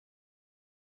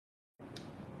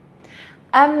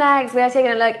Next, we are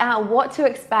taking a look at what to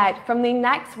expect from the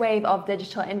next wave of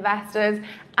digital investors.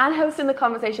 And hosting the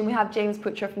conversation, we have James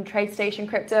Putra from TradeStation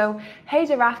Crypto,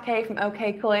 Haider Rafique from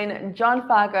Okcoin, John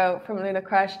Farjo from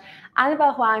LunarCRUSH,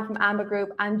 Annabelle Huang from Amber Group,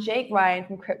 and Jake Ryan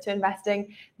from Crypto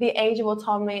Investing, The Age of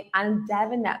Autonomy, and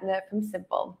Deven from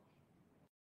Simple.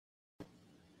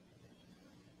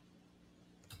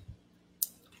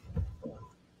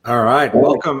 All right,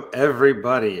 welcome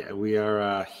everybody. We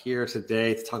are here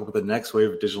today to talk about the next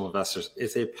wave of digital investors.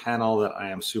 It's a panel that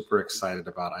I am super excited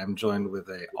about. I'm joined with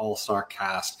an all-star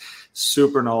cast,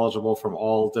 super knowledgeable from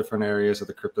all different areas of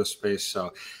the crypto space.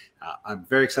 So I'm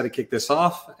very excited to kick this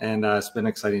off, and it's been an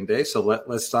exciting day. So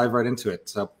let's dive right into it.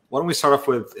 So why don't we start off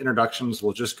with introductions?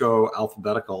 We'll just go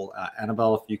alphabetical.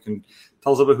 Annabelle, if you can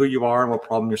tell us a little bit who you are and what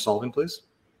problem you're solving, please.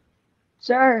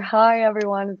 Sure. Hi,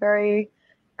 everyone. Very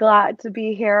glad to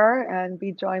be here and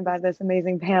be joined by this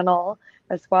amazing panel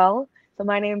as well. So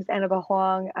my name is Annabelle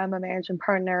Huang. I'm a managing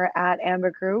partner at Amber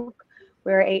Group.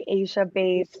 We're an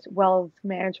Asia-based wealth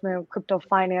management crypto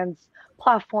finance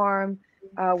platform.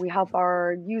 We help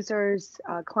our users,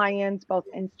 clients, both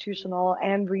institutional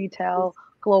and retail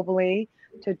globally,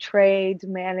 to trade,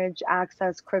 manage,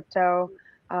 access crypto,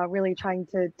 really trying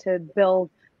to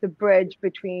build the bridge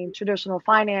between traditional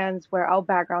finance, where our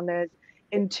background is,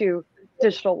 into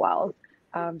digital wealth.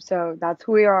 So that's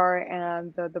who we are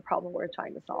and the problem we're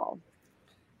trying to solve.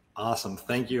 Awesome.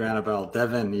 Thank you, Annabelle.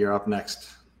 Deven, you're up next.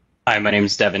 Hi, my name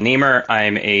is Deven Nemer.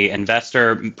 I'm an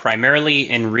investor primarily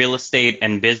in real estate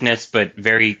and business, but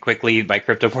very quickly my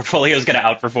crypto portfolio is going to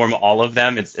outperform all of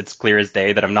them. It's clear as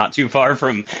day that I'm not too far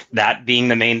from that being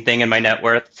the main thing in my net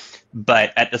worth.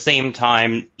 But at the same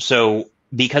time, so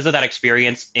because of that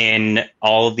experience in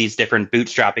all of these different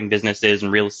bootstrapping businesses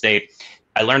and real estate,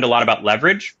 I learned a lot about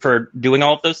leverage for doing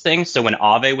all of those things. So when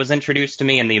Aave was introduced to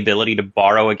me and the ability to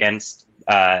borrow against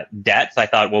debts, I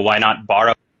thought, well, why not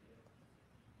borrow?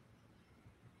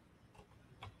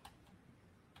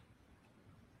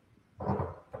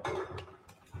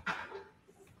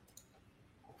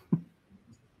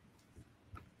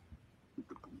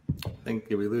 I think,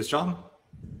 did we lose John?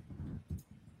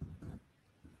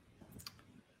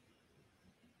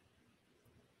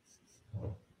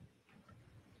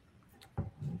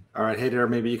 All right, Haider,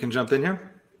 maybe you can jump in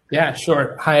here. Yeah,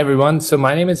 sure. Hi, everyone. So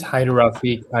my name is Haider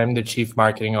Rafique. I'm the Chief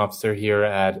Marketing Officer here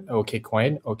at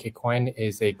Okcoin. Okcoin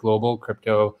is a global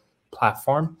crypto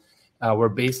platform. We're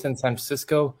based in San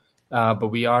Francisco, but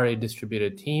we are a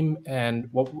distributed team. And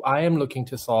what I am looking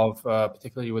to solve,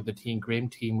 particularly with the Graham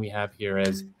team we have here,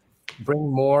 is bring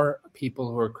more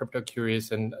people who are crypto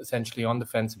curious and essentially on the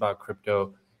fence about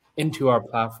crypto into our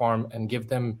platform and give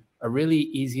them a really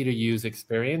easy to use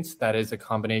experience that is a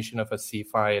combination of a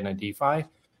CeFi and a DeFi.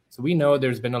 So we know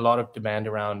there's been a lot of demand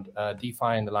around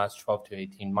DeFi in the last 12 to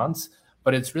 18 months,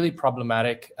 but it's really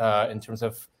problematic in terms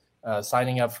of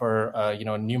signing up for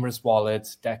numerous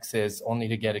wallets, DEXs, only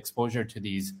to get exposure to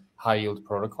these high yield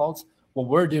protocols. What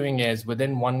we're doing is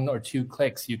within 1 or 2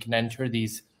 clicks, you can enter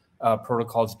these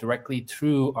protocols directly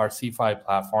through our CeFi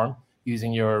platform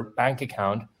using your bank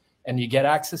account, and you get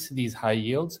access to these high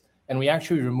yields. And we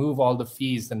actually remove all the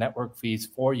fees, the network fees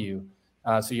for you.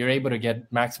 So you're able to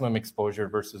get maximum exposure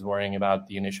versus worrying about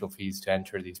the initial fees to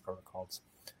enter these protocols.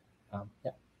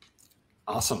 Yeah.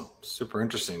 Awesome. Super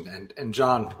interesting. And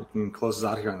John, we can close us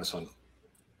out here on this one.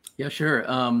 Yeah, sure.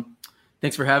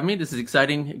 Thanks for having me. This is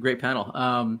exciting. Great panel.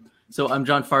 So I'm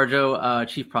John Farjo,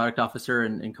 Chief Product Officer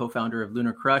and co-founder of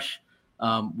LunarCRUSH.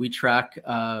 We track,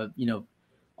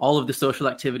 all of the social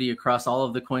activity across all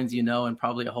of the coins and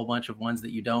probably a whole bunch of ones that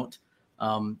you don't.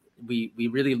 We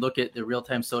really look at the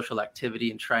real-time social activity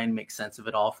and try and make sense of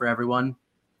it all for everyone.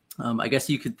 I guess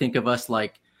you could think of us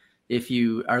like if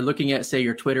you are looking at, say,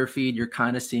 your Twitter feed, you're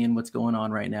kind of seeing what's going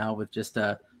on right now with just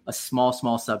a small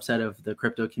subset of the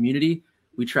crypto community.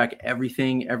 We track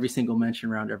everything, every single mention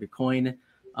around every coin.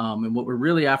 And what we're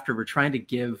really after, we're trying to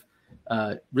give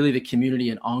really the community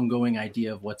an ongoing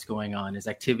idea of what's going on. Is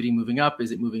activity moving up?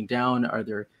 Is it moving down?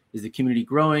 Is the community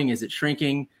growing? Is it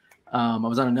shrinking? I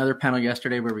was on another panel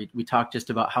yesterday where we talked just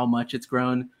about how much it's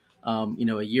grown.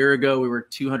 A year ago, we were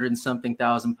 200 and something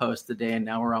thousand posts a day, and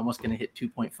now we're almost going to hit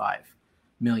 2.5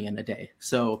 million a day.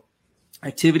 So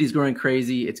activity is growing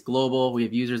crazy. It's global. We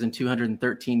have users in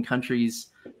 213 countries.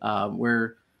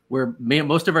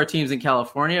 Most of our team's in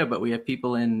California, but we have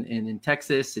people in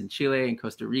Texas, in Chile, in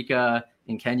Costa Rica,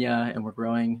 in Kenya, and we're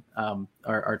growing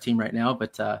our team right now.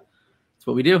 But it's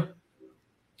what we do.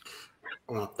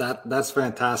 Well, that's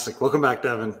fantastic. Welcome back,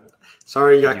 Deven.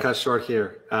 Sorry you got cut short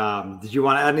here. Did you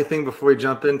want to add anything before we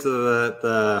jump into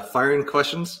the firing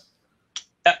questions?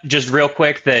 Just real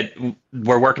quick, that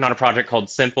we're working on a project called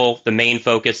Simple. The main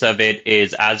focus of it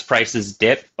is as prices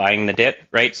dip, buying the dip,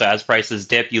 right? So as prices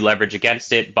dip, you leverage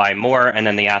against it, buy more, and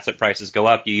then the asset prices go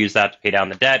up. You use that to pay down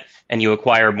the debt, and you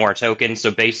acquire more tokens.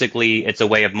 So basically, it's a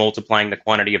way of multiplying the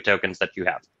quantity of tokens that you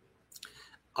have.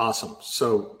 Awesome.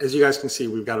 So as you guys can see,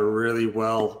 we've got a really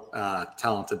well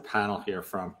talented panel here,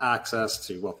 from access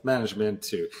to wealth management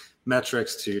to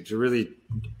metrics to really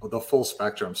the full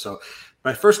spectrum. So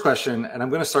my first question, and I'm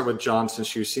going to start with John,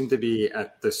 since you seem to be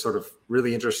at this sort of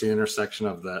really interesting intersection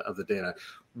of the data.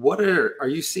 What are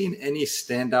you seeing any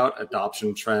standout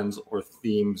adoption trends or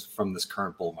themes from this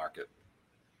current bull market?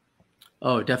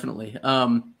 Oh, definitely.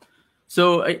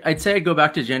 So I'd say I'd go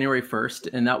back to January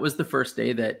 1st, and that was the first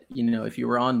day that, if you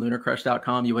were on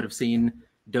LunarCRUSH.com, you would have seen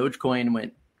Dogecoin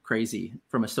went crazy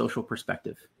from a social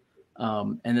perspective.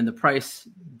 And then the price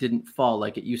didn't fall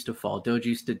like it used to fall. Doge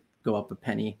used to go up a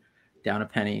penny, down a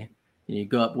penny. You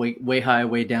go up way high,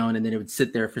 way down, and then it would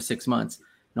sit there for 6 months.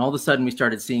 And all of a sudden, we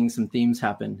started seeing some themes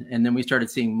happen. And then we started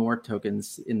seeing more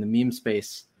tokens in the meme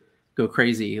space go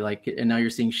crazy. And now you're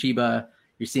seeing Shiba,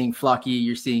 you're seeing Flocky,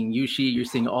 you're seeing Yushi, you're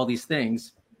seeing all these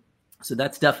things. So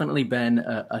that's definitely been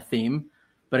a theme.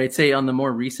 But I'd say on the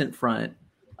more recent front,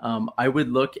 I would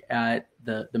look at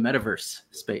the metaverse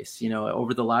space.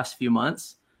 Over the last few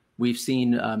months, we've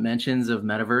seen mentions of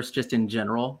metaverse just in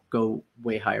general go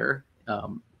way higher.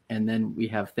 And then we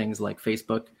have things like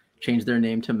Facebook change their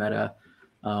name to Meta,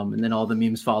 and then all the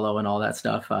memes follow and all that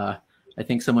stuff. I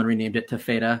think someone renamed it to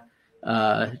Feta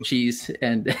cheese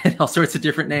and all sorts of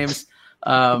different names.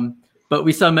 But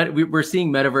we're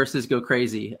seeing metaverses go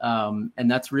crazy. And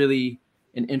that's really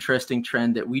an interesting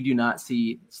trend that we do not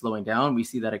see slowing down. We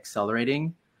see that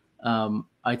accelerating.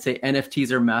 I'd say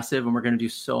NFTs are massive, and we're going to do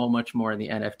so much more in the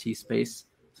NFT space.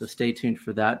 So stay tuned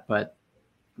for that. But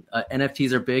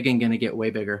NFTs are big and going to get way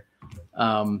bigger.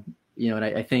 And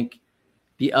I think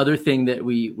the other thing that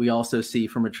we also see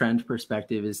from a trend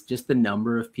perspective is just the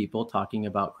number of people talking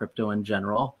about crypto in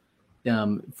general.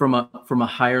 From a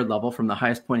higher level, from the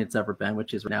highest point it's ever been,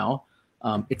 which is now,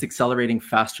 it's accelerating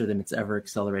faster than it's ever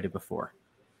accelerated before.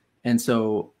 And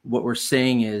so what we're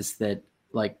saying is that,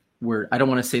 I don't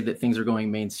want to say that things are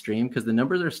going mainstream, because the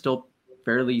numbers are still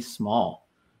fairly small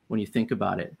when you think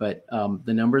about it, but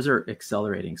the numbers are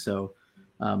accelerating. So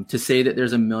to say that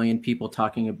there's 1 million people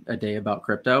talking a day about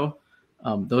crypto,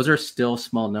 those are still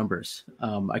small numbers.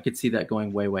 I could see that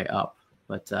going way up,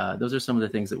 but those are some of the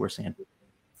things that we're seeing.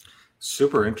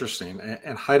 Super interesting.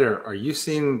 And Haider, are you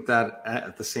seeing that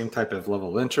at the same type of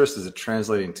level of interest? Is it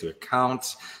translating to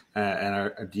accounts?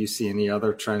 And do you see any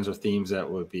other trends or themes that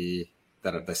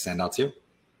that stand out to you?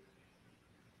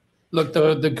 Look,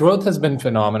 the growth has been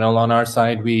phenomenal on our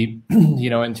side. We,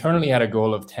 internally had a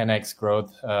goal of 10x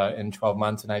growth in 12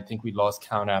 months, and I think we lost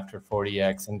count after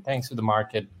 40x. And thanks to the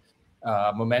market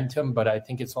momentum, but I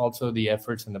think it's also the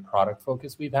efforts and the product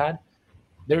focus we've had.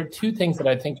 There are two things that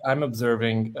I think I'm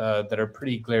observing that are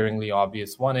pretty glaringly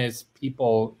obvious. One is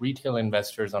retail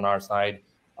investors on our side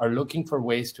are looking for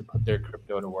ways to put their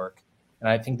crypto to work. And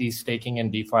I think these staking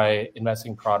and DeFi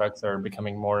investing products are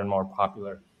becoming more and more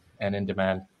popular and in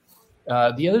demand.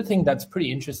 The other thing that's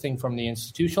pretty interesting from the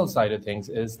institutional side of things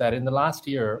is that in the last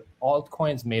year,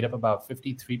 altcoins made up about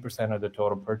 53% of the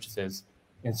total purchases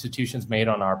institutions made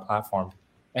on our platform.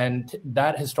 And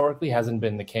that historically hasn't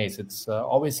been the case. It's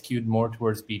always skewed more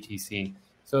towards BTC.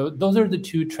 So those are the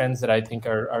two trends that I think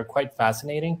are quite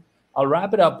fascinating. I'll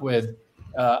wrap it up with,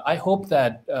 I hope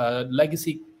that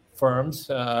legacy firms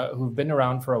who've been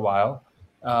around for a while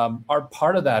are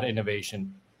part of that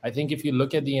innovation. I think if you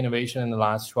look at the innovation in the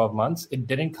last 12 months, it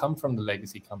didn't come from the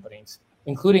legacy companies,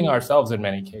 including ourselves in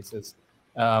many cases.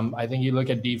 I think you look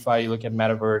at DeFi, you look at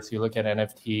Metaverse, you look at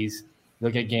NFTs,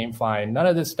 look at GameFi. None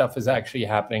of this stuff is actually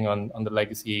happening on the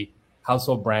legacy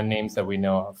household brand names that we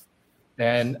know of.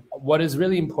 And what is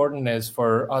really important is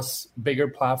for us bigger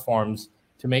platforms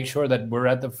to make sure that we're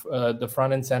at the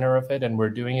front and center of it, and we're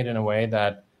doing it in a way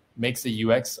that makes the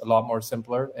UX a lot more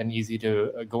simpler and easy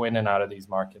to go in and out of these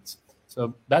markets.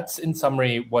 So that's in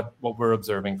summary what we're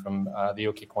observing from the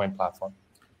Okcoin platform.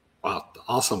 Wow,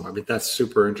 awesome! I mean, that's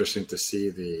super interesting to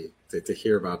see to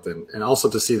hear about them, and also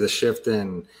to see the shift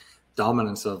in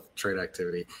dominance of trade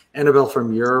activity. Annabelle,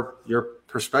 from your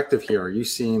perspective here, are you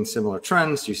seeing similar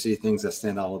trends? Do you see things that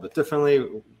stand out a little bit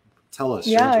differently? Tell us.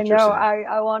 Yeah, no,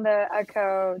 I want to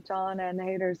echo John and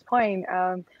Haider's point,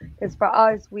 because for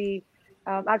us, we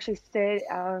actually sit,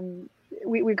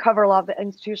 we cover a lot of the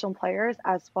institutional players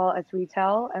as well as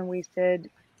retail, and we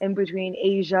sit in between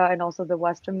Asia and also the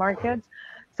Western markets.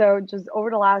 So just over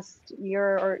the last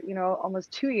year or,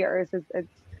 almost 2 years,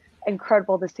 it's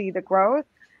incredible to see the growth.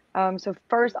 So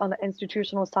first, on the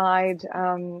institutional side,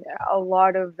 a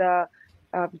lot of the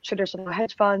traditional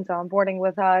hedge funds are onboarding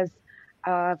with us,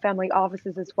 family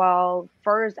offices as well.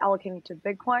 First allocating to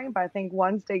Bitcoin, but I think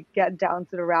once they get down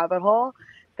to the rabbit hole,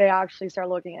 they actually start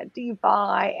looking at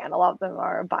DeFi, and a lot of them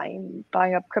are buying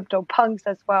up crypto punks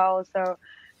as well. So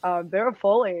they're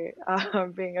fully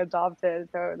being adopted.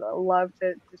 So I love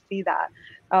to see that.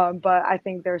 But I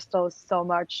think there's still so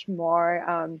much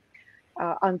more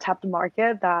untapped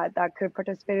market that could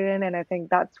participate in, and I think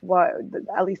that's what,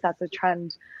 at least that's a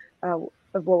trend of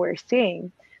what we're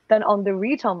seeing. Then on the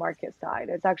retail market side,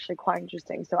 it's actually quite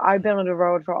interesting. So I've been on the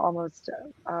road for almost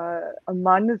a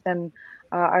month, and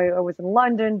I was in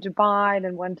London, Dubai,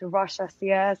 and went to Russia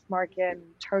CES market,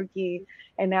 and Turkey,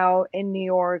 and now in New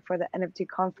York for the NFT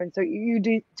conference. So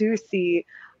you do see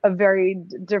a very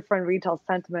different retail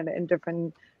sentiment in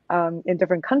different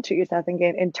countries. I think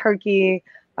in Turkey,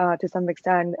 to some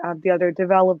extent, the other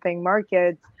developing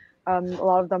markets, a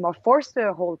lot of them are forced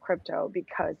to hold crypto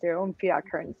because their own fiat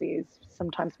currency is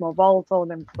sometimes more volatile,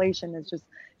 and inflation is just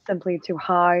simply too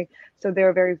high. So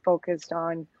they're very focused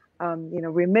on,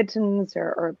 remittance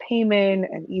or payment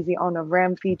and easy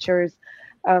on-ramp features,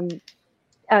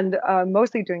 and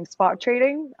mostly doing spot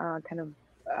trading, kind of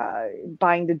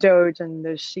buying the Doge and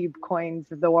the sheep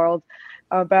coins of the world.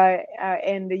 But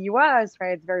in the US,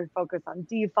 right, it's very focused on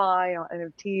DeFi, on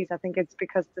NFTs. I think it's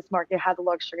because this market had the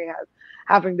luxury of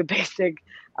having the basic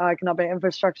economic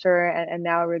infrastructure, and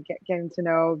now we're getting to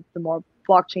know the more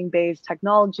blockchain-based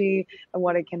technology and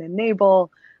what it can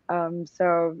enable.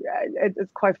 So it's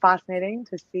quite fascinating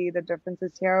to see the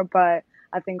differences here. But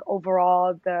I think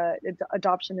overall the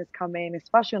adoption is coming,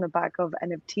 especially on the back of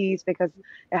NFTs, because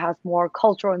it has more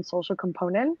cultural and social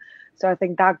component. So I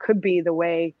think that could be the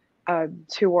way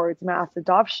towards mass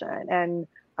adoption. And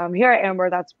here at Amber,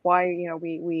 that's why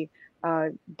we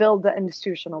build the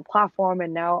institutional platform,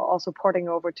 and now also porting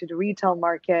over to the retail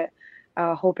market,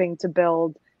 hoping to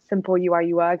build simple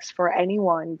UI UX for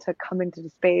anyone to come into the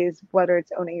space, whether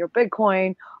it's owning your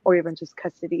Bitcoin or even just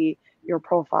custody your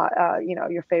profile,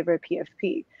 your favorite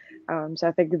PFP. So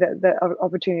I think the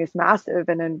opportunity is massive,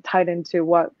 and then tied into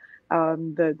what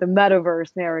the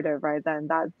metaverse narrative, right? Then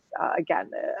that's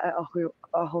again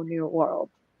a whole new world.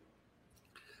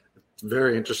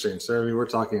 Very interesting. So we're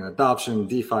talking adoption,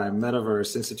 DeFi,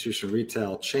 metaverse, institutional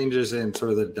retail, changes in sort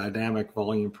of the dynamic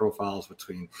volume profiles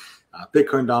between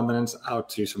Bitcoin dominance out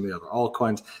to some of the other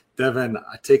altcoins. Deven,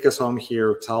 take us home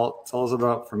here. Tell us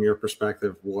about, from your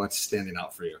perspective, what's standing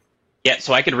out for you. Yeah,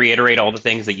 so I could reiterate all the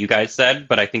things that you guys said,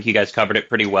 but I think you guys covered it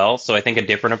pretty well. So I think a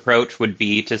different approach would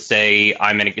be to say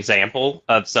I'm an example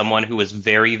of someone who was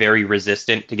very, very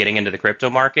resistant to getting into the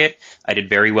crypto market. I did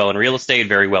very well in real estate,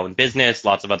 very well in business,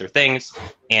 lots of other things.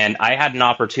 And I had an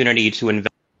opportunity to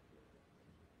invest.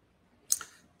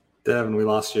 Deven, we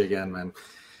lost you again, man.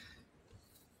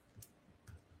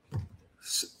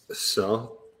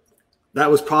 So that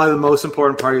was probably the most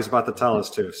important part he was about to tell us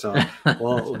too. So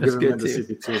we'll give him the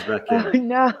CP2s back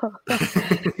in. Oh,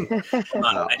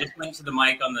 no. I just went to the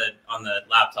mic on the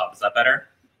laptop. Is that better?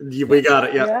 We got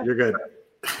it. Yeah, you're good.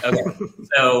 Okay.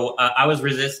 So I was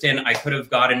resistant. I could have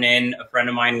gotten in. A friend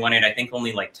of mine wanted, I think,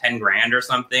 only like 10 grand or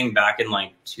something back in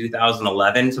like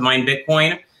 2011 to mine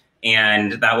Bitcoin.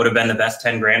 And that would have been the best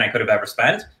 10 grand I could have ever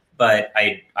spent. But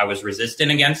I was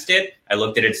resistant against it. I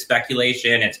looked at its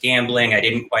speculation, its gambling. I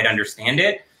didn't quite understand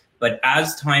it. But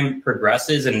as time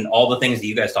progresses and all the things that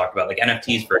you guys talked about, like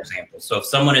NFTs, for example. So if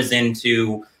someone is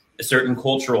into a certain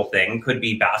cultural thing, could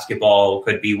be basketball,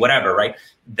 could be whatever, right?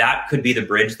 That could be the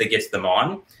bridge that gets them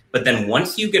on. But then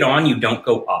once you get on, you don't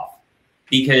go off.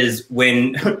 Because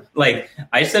when, like,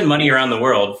 I send money around the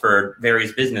world for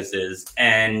various businesses,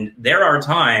 and there are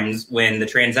times when the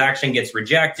transaction gets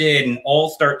rejected, and all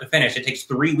start to finish, it takes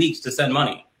 3 weeks to send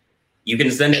money. You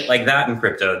can send it like that in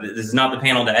crypto. This is not the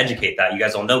panel to educate that. You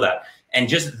guys all know that. And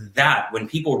just that, when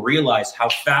people realize how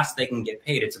fast they can get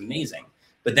paid, it's amazing.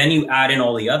 But then you add in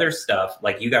all the other stuff,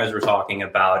 like you guys were talking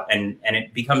about, and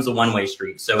it becomes a one-way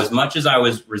street. So as much as I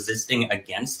was resisting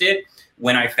against it,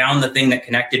 when I found the thing that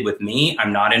connected with me,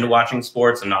 I'm not into watching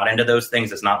sports. I'm not into those things.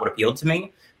 That's not what appealed to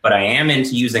me. But I am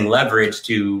into using leverage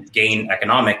to gain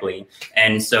economically.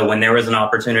 And so when there was an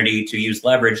opportunity to use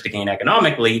leverage to gain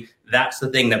economically, that's the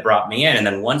thing that brought me in. And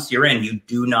then once you're in, you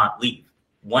do not leave.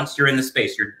 Once you're in the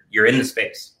space, you're in the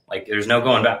space. Like, there's no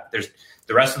going back.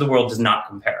 The rest of the world does not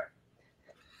compare.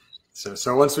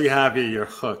 So once we have you, you're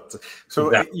hooked. So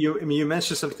exactly. You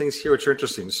mentioned some things here which are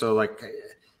interesting. So like,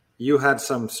 you had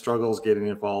some struggles getting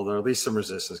involved, or at least some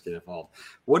resistance getting involved.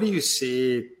 What do you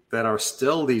see that are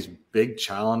still these big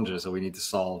challenges that we need to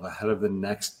solve ahead of the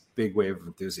next big wave of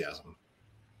enthusiasm?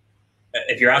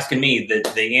 if you're asking me,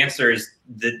 the answer is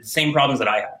the same problems that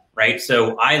I have, right?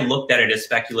 So I looked at it as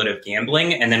speculative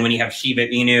gambling. And then when you have Shiba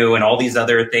Inu and all these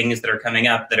other things that are coming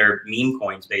up that are meme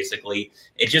coins, basically,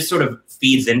 it just sort of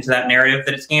feeds into that narrative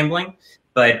that it's gambling.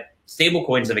 But stable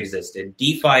coins have existed.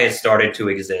 DeFi has started to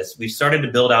exist. We've started to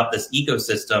build out this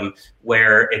ecosystem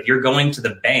where if you're going to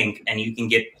the bank and you can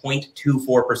get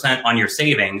 0.24% on your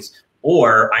savings,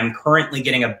 or I'm currently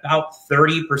getting about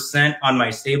 30% on my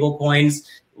stable coins,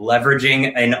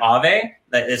 leveraging an Aave.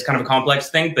 That is kind of a complex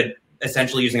thing, but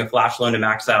essentially using a flash loan to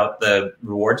max out the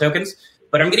reward tokens.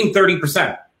 But I'm getting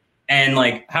 30%. And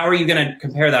like, how are you going to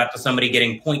compare that to somebody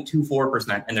getting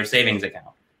 0.24% in their savings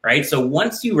account, right? So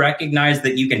once you recognize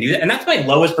that you can do that, and that's my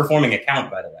lowest performing account,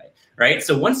 by the way, right?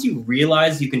 So once you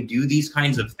realize you can do these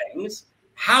kinds of things,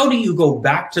 how do you go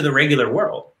back to the regular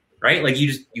world, right? Like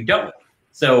you don't.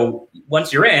 So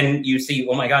once you're in, you see,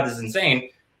 oh my God, this is insane.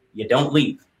 You don't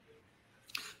leave.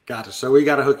 Gotcha. So we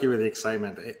got to hook you with the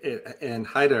excitement. And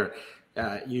Haider,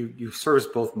 you service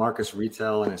both markets,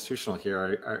 retail and institutional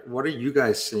here. What are you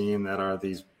guys seeing that are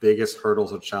these biggest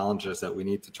hurdles or challenges that we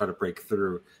need to try to break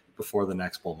through before the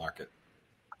next bull market?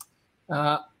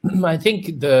 I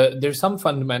think there's some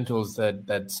fundamentals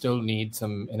that still need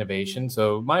some innovation.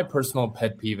 So my personal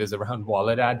pet peeve is around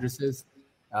wallet addresses.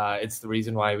 It's the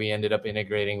reason why we ended up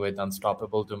integrating with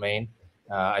Unstoppable Domain.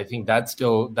 I think that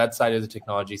side of the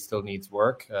technology still needs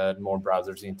work. More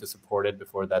browsers need to support it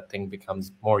before that thing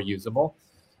becomes more usable.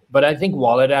 But I think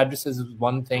wallet addresses is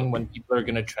one thing when people are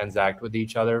going to transact with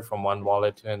each other from one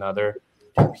wallet to another,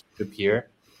 to peer-to-peer.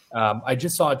 I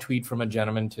just saw a tweet from a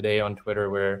gentleman today on Twitter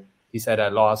where he said, I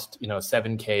lost,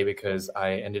 $7K because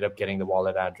I ended up getting the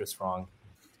wallet address wrong.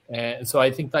 And so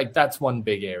I think like that's one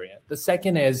big area. The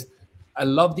second is, I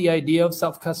love the idea of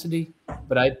self-custody,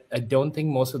 but I don't think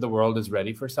most of the world is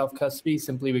ready for self-custody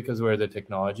simply because where the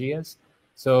technology is.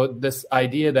 So this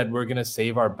idea that we're going to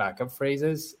save our backup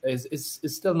phrases is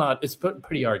still not, it's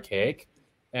pretty archaic.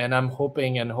 And I'm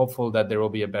hoping and hopeful that there will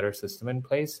be a better system in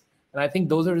place. And I think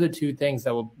those are the two things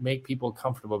that will make people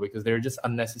comfortable because they're just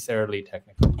unnecessarily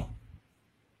technical.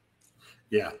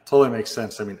 Yeah, totally makes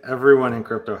sense. I mean, everyone in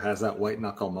crypto has that white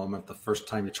knuckle moment the first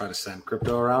time you try to send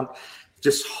crypto around.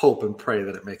 Just hope and pray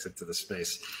that it makes it to the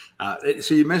space.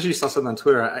 So you mentioned you saw something on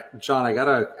Twitter. John, I got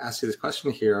to ask you this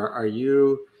question here. Are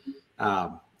you,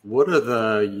 what are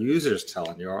the users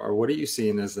telling you, or what are you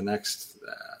seeing as the next,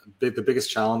 the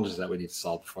biggest challenges that we need to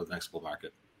solve before the next bull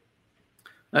market?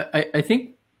 I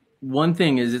think one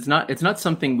thing is it's not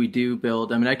something we do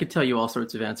build. I mean, I could tell you all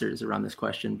sorts of answers around this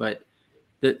question, but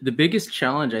the biggest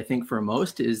challenge I think for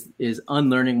most is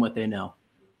unlearning what they know.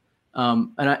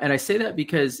 And I say that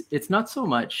because it's not so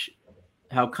much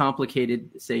how complicated,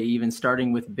 say, even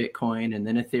starting with Bitcoin and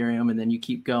then Ethereum and then you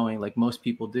keep going like most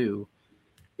people do.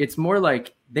 It's more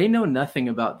like they know nothing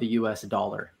about the US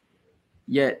dollar,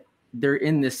 yet they're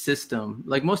in this system.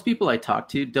 Like most people I talk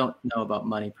to don't know about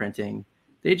money printing.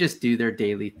 They just do their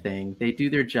daily thing. They do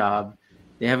their job.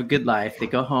 They have a good life. They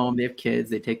go home. They have kids.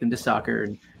 They take them to soccer.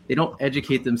 And they don't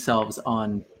educate themselves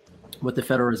on what the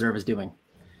Federal Reserve is doing.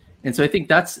 And so I think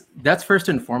that's first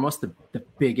and foremost the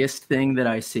biggest thing that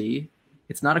I see.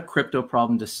 It's not a crypto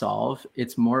problem to solve.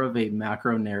 It's more of a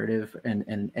macro narrative and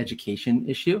an education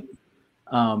issue.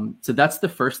 So that's the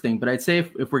first thing. But I'd say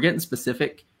if we're getting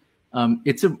specific,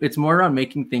 it's more around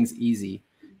making things easy.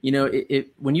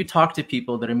 When you talk to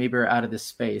people that are maybe out of this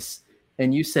space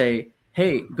and you say,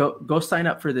 hey, go sign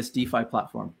up for this DeFi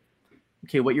platform.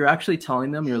 Okay, what you're actually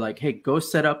telling them, you're like, hey, go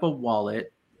set up a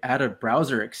wallet, add a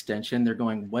browser extension. They're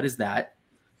going, what is that?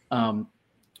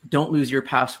 Don't lose your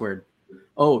password.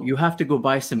 Oh, you have to go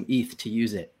buy some ETH to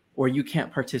use it, or you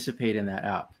can't participate in that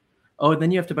app. Oh, then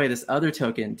you have to buy this other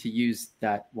token to use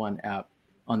that one app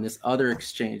on this other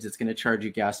exchange that's going to charge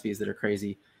you gas fees that are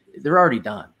crazy. They're already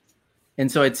done.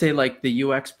 And so I'd say like the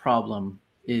UX problem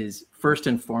is first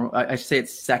and foremost, I should say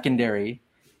it's secondary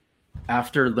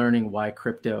after learning why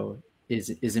crypto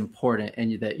is important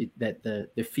and that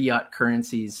the fiat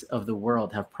currencies of the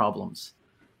world have problems.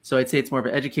 So I'd say it's more of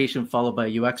an education followed by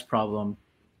a UX problem.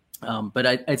 But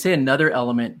I'd say another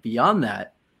element beyond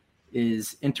that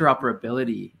is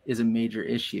interoperability is a major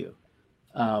issue.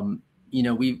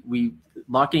 We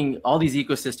locking all these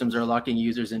ecosystems are locking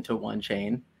users into one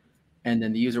chain. And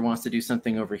then the user wants to do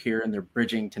something over here and they're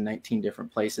bridging to 19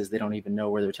 different places. They don't even know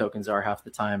where their tokens are half the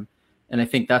time. And I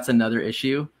think that's another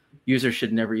issue. Users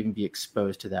should never even be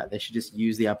exposed to that. They should just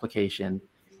use the application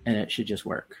and it should just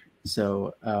work.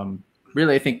 So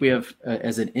really, I think we have,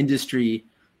 as an industry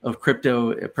of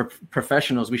crypto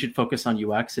professionals, we should focus on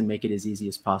UX and make it as easy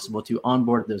as possible to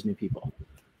onboard those new people.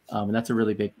 And that's a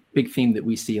really big theme that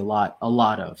we see a lot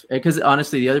of. Because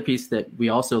honestly, the other piece that we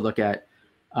also look at,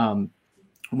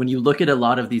 when you look at a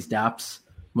lot of these dApps,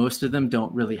 most of them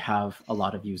don't really have a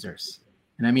lot of users.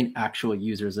 And I mean actual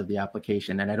users of the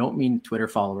application. And I don't mean Twitter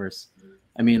followers.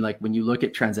 I mean, like when you look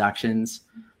at transactions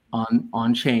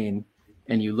on chain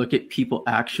and you look at people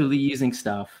actually using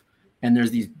stuff, and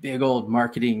there's these big old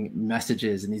marketing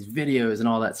messages and these videos and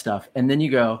all that stuff. And then you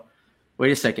go,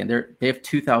 wait a second, they have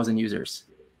 2,000 users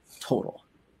total.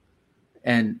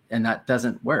 And that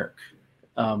doesn't work.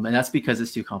 And that's because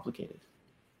it's too complicated.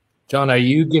 John, are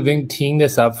you teeing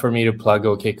this up for me to plug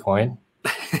Okcoin?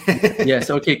 Yes,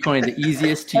 Okcoin, the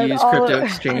easiest to use crypto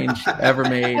exchange ever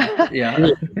made.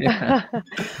 Yeah.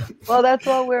 Well, that's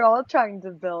what we're all trying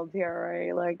to build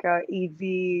here, right? Like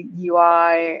easy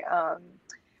UI.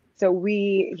 So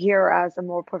we here as a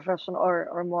more professional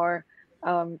or more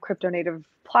crypto native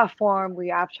platform,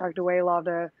 we abstract away a lot of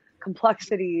the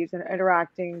complexities and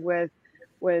interacting with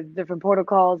different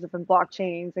protocols, different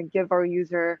blockchains, and give our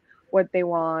user what they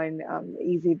want,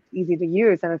 easy to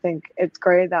use. And I think it's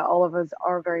great that all of us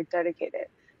are very dedicated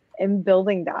in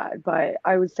building that. But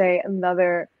I would say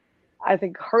another, I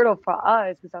think, hurdle for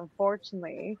us is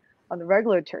unfortunately on the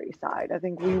regulatory side. I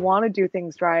think we want to do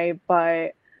things right,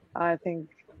 but I think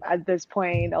at this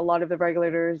point, a lot of the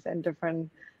regulators in different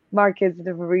markets,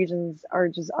 different regions are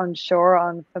just unsure,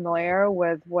 unfamiliar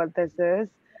with what this is.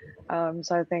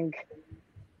 So I think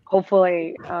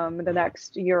hopefully in the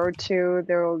next year or two,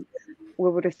 we're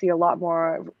able to see a lot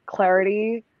more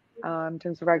clarity in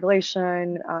terms of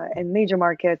regulation in major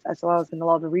markets, as well as in a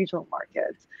lot of the regional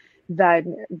markets, that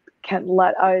can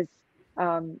let us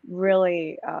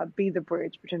really be the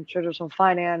bridge between traditional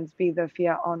finance, be the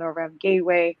fiat on-ramp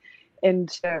gateway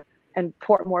into, and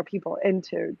port more people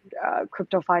into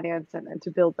crypto finance and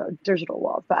to build the digital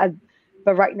wealth.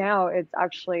 But right now, it's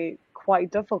actually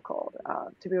quite difficult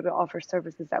to be able to offer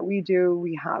services that we do.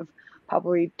 We have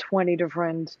probably 20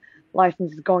 different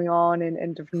licenses going on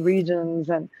in different regions,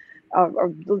 and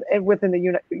within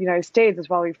the United States as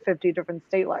well, we have 50 different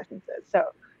state licenses.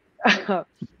 So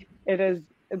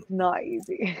it's not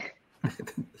easy.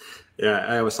 Yeah,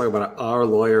 I always talk about it. Our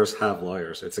lawyers have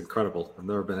lawyers. It's incredible. I've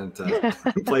never been into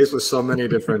a place with so many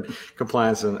different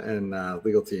compliance and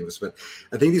legal teams. But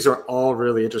I think these are all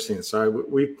really interesting. So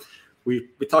we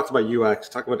talked about UX,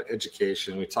 talked about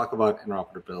education, we talked about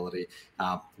interoperability.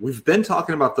 We've been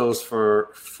talking about those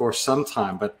for some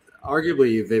time, but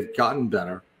arguably they've gotten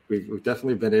better. We've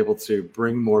definitely been able to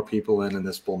bring more people in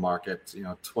this bull market.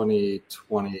 2020,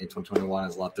 2021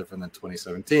 is a lot different than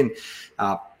 2017.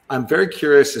 I'm very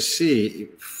curious to see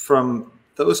from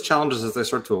those challenges as they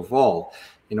start to evolve,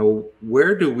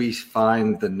 where do we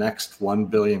find the next 1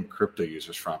 billion crypto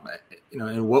users from?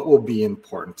 And what will be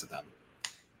important to them?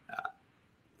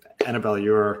 Annabelle,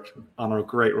 you're on a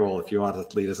great roll if you want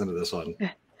to lead us into this one.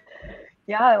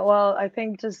 Yeah, well, I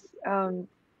think just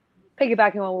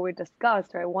piggybacking on what we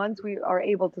discussed, right? Once we are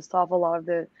able to solve a lot of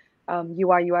the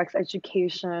UI, UX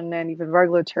education and even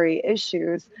regulatory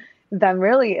issues, then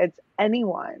really it's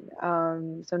anyone.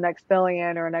 So next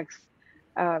billion or next,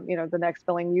 the next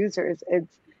billion users,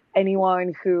 it's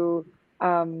anyone who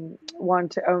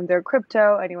want to own their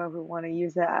crypto, anyone who want to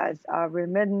use it as a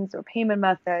remittance or payment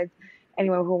methods,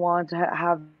 anyone who wants to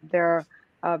have their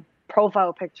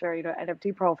profile picture,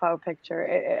 NFT profile picture.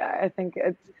 I think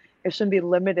it shouldn't be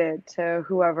limited to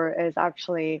whoever is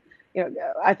actually,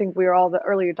 I think we're all the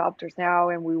early adopters now,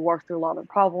 and we work through a lot of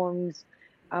problems.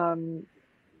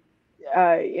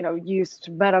 Used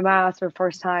MetaMask for the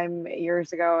first time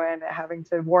years ago and having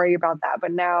to worry about that.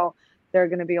 But now there are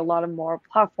going to be a lot of more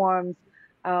platforms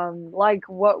like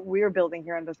what we're building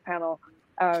here in this panel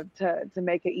to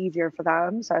make it easier for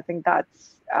them. So I think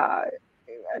that's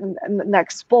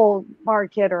next bull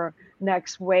market or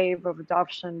next wave of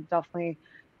adoption definitely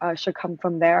should come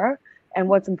from there. And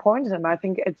what's important to them, I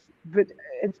think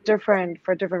it's different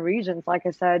for different regions. Like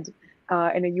I said,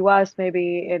 in the US,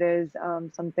 maybe it is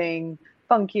something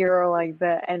funkier, like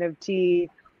the NFT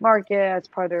market as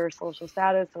part of their social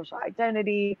status, social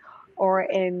identity, or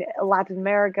in Latin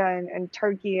America and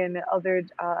Turkey and other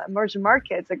emerging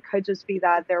markets, it could just be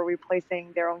that they're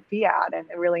replacing their own fiat and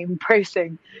really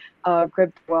embracing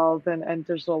crypto wealth and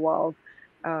digital wealth.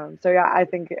 So yeah, I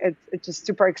think it's just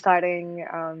super exciting.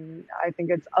 I think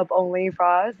it's up only for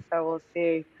us, so we'll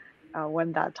see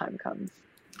when that time comes.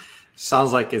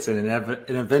 Sounds like it's an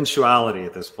eventuality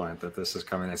at this point that this is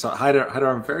coming in. So Haider,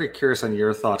 I'm very curious on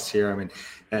your thoughts here. I mean,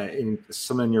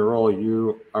 in your role,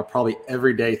 you are probably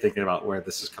every day thinking about where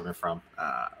this is coming from.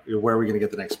 Where are we going to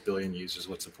get the next billion users?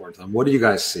 What's important to them? What do you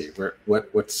guys see? What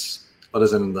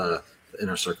is in the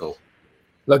inner circle?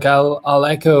 Look, I'll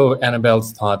echo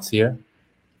Annabelle's thoughts here.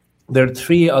 There are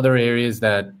three other areas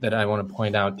that I want to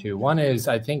point out to. One is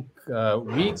I think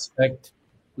we expect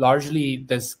largely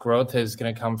this growth is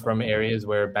going to come from areas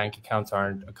where bank accounts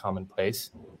aren't a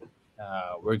commonplace.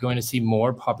 We're going to see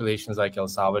more populations like El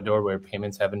Salvador where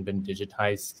payments haven't been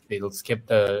digitized. They'll skip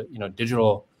the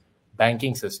digital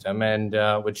banking system,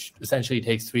 and which essentially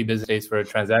takes 3 business days for a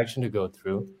transaction to go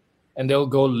through, and they'll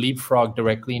go leapfrog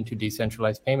directly into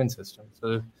decentralized payment systems.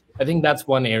 So I think that's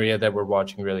one area that we're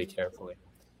watching really carefully.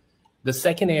 The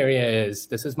second area is,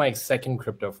 this is my second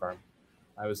crypto firm.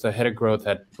 I was the head of growth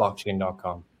at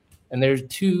blockchain.com. And there's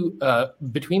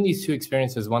between these two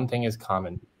experiences, one thing is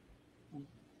common.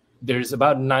 There's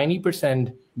about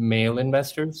 90% male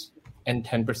investors and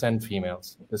 10%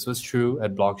 females. This was true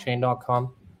at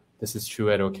blockchain.com. This is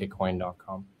true at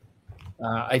okcoin.com.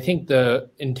 I think the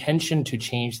intention to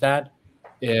change that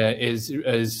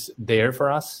is there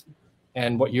for us.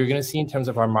 And what you're going to see in terms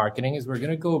of our marketing is we're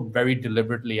going to go very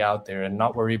deliberately out there and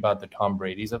not worry about the Tom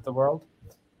Bradys of the world,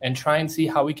 and try and see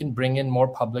how we can bring in more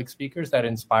public speakers that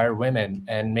inspire women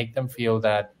and make them feel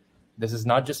that this is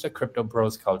not just a crypto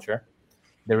bros culture.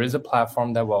 There is a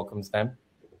platform that welcomes them.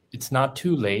 It's not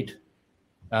too late.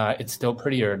 It's still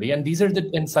pretty early. And these are the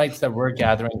insights that we're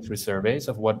gathering through surveys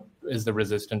of what is the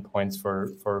resistant points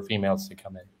for females to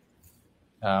come in.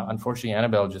 Unfortunately,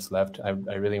 Annabelle just left. I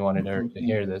really wanted her to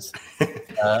hear this.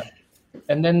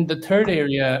 And then the third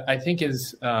area, I think,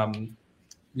 is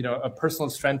a personal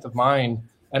strength of mine.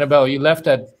 Annabelle, you left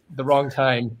at the wrong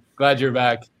time. Glad you're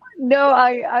back. No,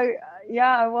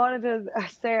 I wanted to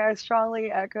say I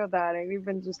strongly echo that. And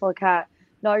even just look at,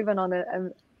 not even on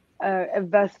an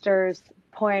investor's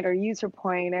point or user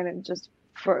point, and just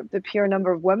for the pure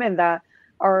number of women that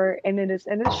are in this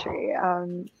industry.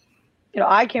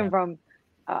 I came from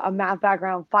a math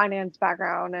background, finance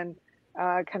background, and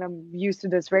kind of used to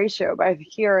this ratio. But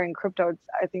here in crypto, it's,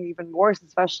 I think, even worse,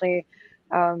 especially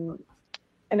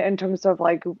in terms of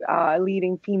like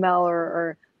leading female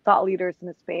or thought leaders in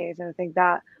the space. And I think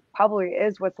that probably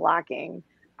is what's lacking.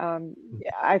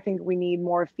 I think we need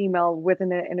more female within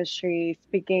the industry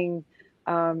speaking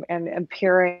and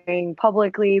appearing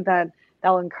publicly.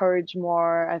 That'll encourage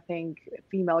more, I think,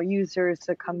 female users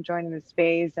to come join in the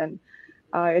space. And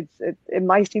it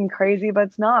might seem crazy, but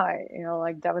it's not.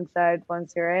 Like Deven said,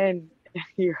 once you're in,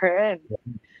 you're in.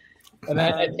 And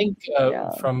I think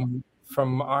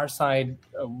from our side,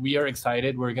 we are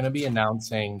excited. We're going to be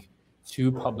announcing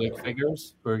 2 public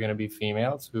figures who are going to be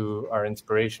females, who are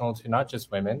inspirational to not just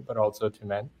women, but also to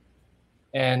men.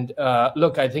 And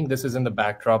look, I think this is in the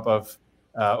backdrop of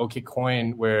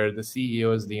Okcoin, where the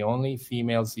CEO is the only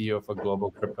female CEO of a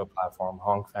global crypto platform,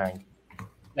 Huang.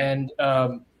 And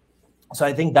so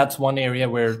I think that's one area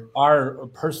where our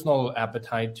personal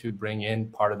appetite to bring in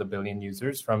part of the billion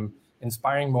users, from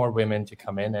inspiring more women to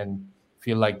come in and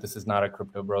feel like this is not a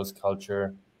crypto bros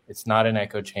culture. It's not an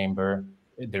echo chamber.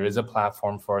 There is a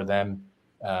platform for them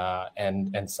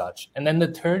and such. And then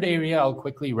the third area I'll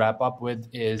quickly wrap up with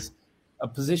is a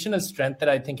position of strength that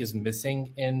I think is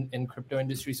missing in crypto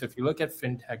industry. So if you look at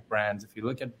fintech brands, if you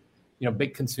look at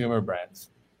big consumer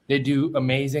brands, they do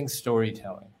amazing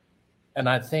storytelling. And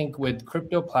I think with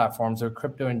crypto platforms or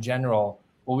crypto in general,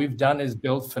 what we've done is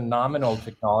build phenomenal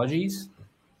technologies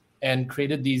and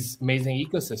created these amazing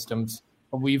ecosystems,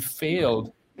 but we've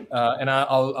failed. And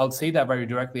I'll say that very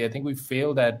directly. I think we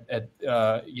failed at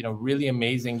really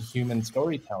amazing human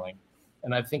storytelling.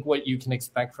 And I think what you can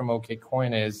expect from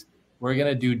Okcoin is we're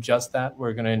going to do just that.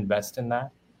 We're going to invest in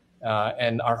that.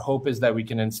 And our hope is that we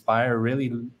can inspire a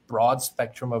really broad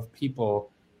spectrum of people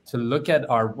to look at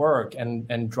our work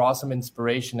and draw some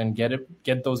inspiration and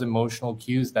get those emotional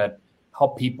cues that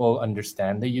help people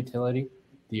understand the utility,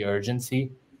 the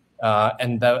urgency,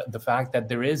 and the fact that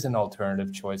there is an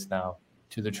alternative choice now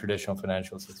to the traditional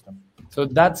financial system. So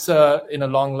that's, in a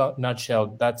long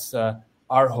nutshell, that's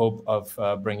our hope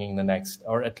of bringing the next,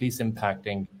 or at least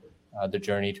impacting the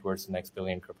journey towards the next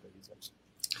billion crypto users.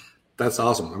 That's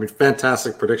awesome. I mean,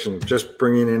 fantastic prediction. Just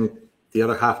bringing in the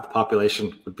other half of the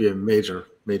population would be a major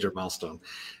milestone.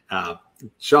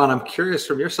 Sean, I'm curious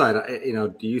from your side,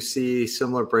 do you see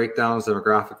similar breakdowns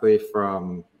demographically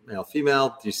from male,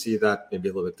 female? Do you see that maybe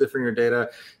a little bit different in your data?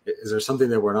 Is there something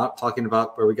that we're not talking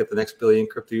about where we get the next billion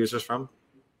crypto users from?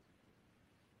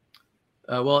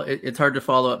 Well, it's hard to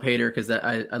follow up, Haider, because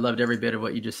I loved every bit of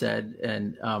what you just said.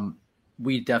 And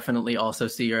we definitely also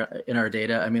see in our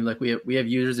data, I mean, look, we have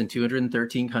users in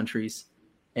 213 countries,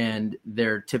 and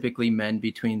they're typically men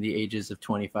between the ages of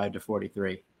 25 to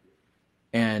 43.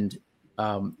 And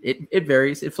it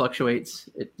varies, it fluctuates,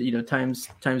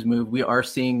 times move. We are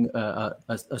seeing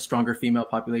a stronger female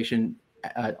population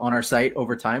on our site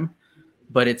over time,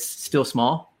 but it's still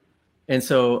small. And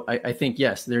so I think,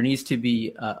 yes, there needs to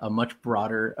be a much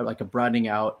broader, like a broadening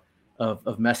out of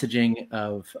messaging,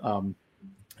 of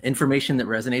information that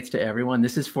resonates to everyone.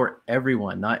 This is for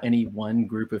everyone, not any one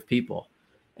group of people.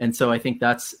 And so I think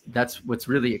that's what's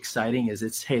really exciting is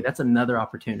that's another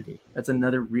opportunity. That's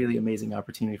another really amazing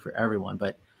opportunity for everyone.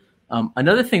 But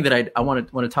another thing that I want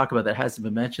to talk about that hasn't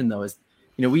been mentioned though is,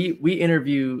 we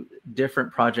interview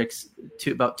different projects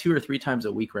about 2 or 3 times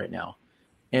a week right now.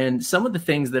 And some of the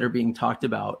things that are being talked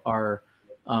about are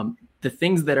the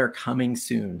things that are coming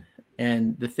soon.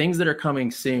 And the things that are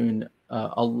coming soon,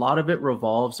 a lot of it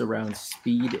revolves around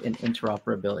speed and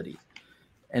interoperability.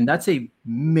 And that's a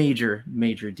major,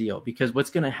 major deal, because what's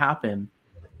going to happen,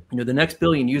 the next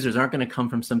billion users aren't going to come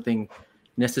from something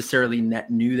necessarily net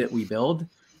new that we build.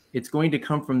 It's going to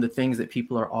come from the things that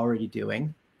people are already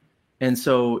doing. And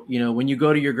so, when you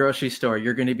go to your grocery store,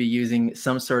 you're going to be using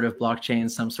some sort of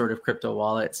blockchain, some sort of crypto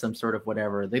wallet, some sort of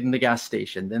whatever, then the gas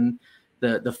station, then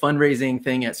the fundraising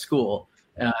thing at school.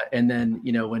 And then,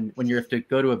 when you have to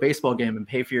go to a baseball game and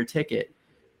pay for your ticket,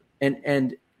 and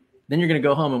then you're going to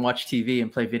go home and watch TV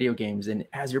and play video games. And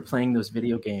as you're playing those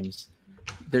video games,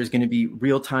 there's going to be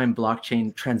real-time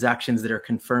blockchain transactions that are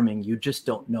confirming you just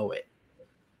don't know it.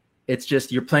 It's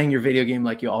just you're playing your video game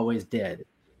like you always did.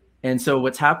 And so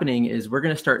what's happening is we're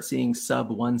going to start seeing sub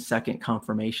 1 second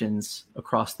confirmations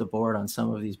across the board on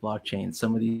some of these blockchains,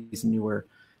 some of these newer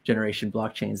generation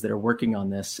blockchains that are working on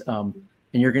this. And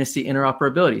you're going to see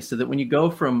interoperability so that when you go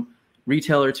from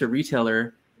retailer to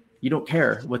retailer, you don't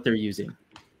care what they're using.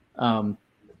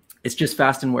 It's just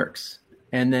fast and works.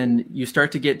 And then you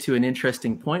start to get to an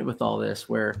interesting point with all this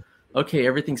where, okay,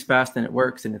 everything's fast and it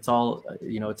works and it's all,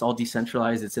 it's all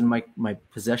decentralized. It's in my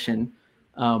possession.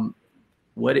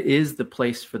 What is the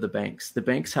place for the banks? The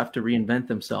banks have to reinvent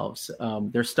themselves.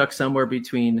 They're stuck somewhere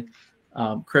between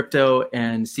crypto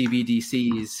and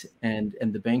CBDCs, and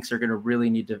the banks are going to really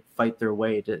need to fight their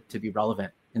way to be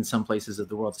relevant in some places of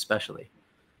the world, especially.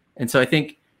 And so I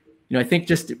think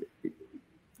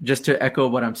just to echo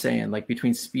what I'm saying, like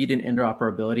between speed and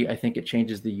interoperability, I think it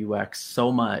changes the UX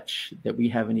so much that we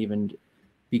haven't even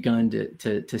begun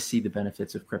to see the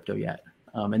benefits of crypto yet.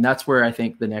 And that's where I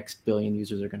think the next billion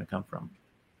users are going to come from.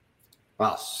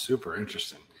 Wow, super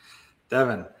interesting.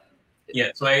 Deven.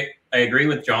 Yeah, so I agree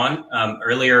with John.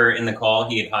 Earlier in the call,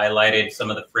 he had highlighted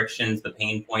some of the frictions, the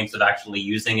pain points of actually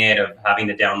using it, of having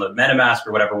to download MetaMask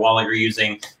or whatever wallet you're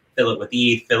using, fill it with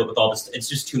ETH, fill it with all this. It's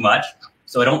just too much.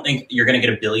 So I don't think you're going to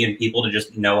get a billion people to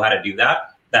just know how to do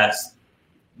that. That's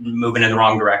moving in the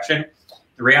wrong direction.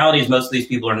 The reality is most of these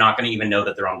people are not going to even know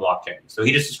that they're on blockchain. So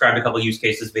he just described a couple of use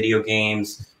cases, video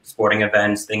games, sporting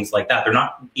events, things like that. They're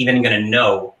not even going to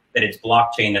know that it's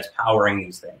blockchain that's powering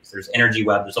these things. There's energy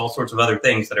web. There's all sorts of other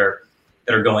things that are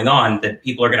going on that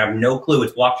people are going to have no clue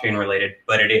it's blockchain related,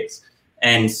 but it is.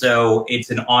 And so it's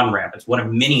an on-ramp. It's one of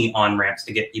many on-ramps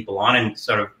to get people on, and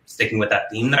sort of sticking with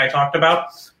that theme that I talked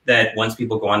about, that once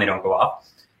people go on, they don't go off.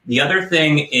 The other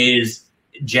thing is,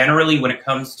 generally when it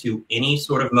comes to any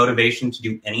sort of motivation to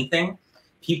do anything,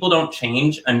 people don't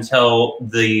change until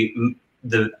the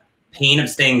pain of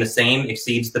staying the same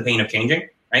exceeds the pain of changing,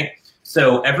 right?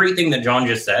 So everything that John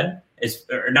just said is,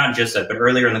 or not just said, but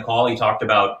earlier in the call, he talked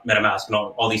about MetaMask and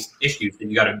all these issues that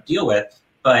you got to deal with.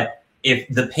 But if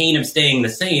the pain of staying the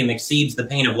same exceeds the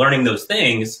pain of learning those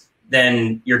things,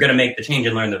 then you're going to make the change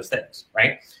and learn those things,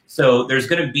 right? So there's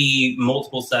going to be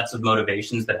multiple sets of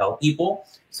motivations that help people.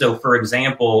 So for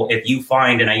example, if you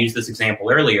find, and I used this example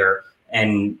earlier,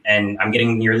 and I'm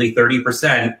getting nearly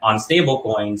 30% on stable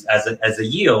coins as a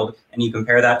yield, and you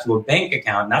compare that to a bank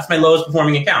account, and that's my lowest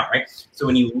performing account, right? So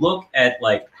when you look at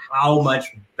like how much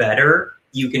better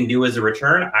you can do as a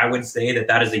return, I would say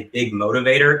that is a big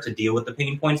motivator to deal with the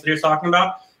pain points that you're talking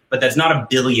about. But that's not a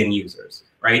billion users,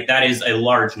 right? That is a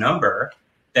large number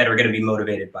that are going to be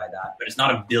motivated by that, but it's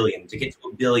not a billion. To get to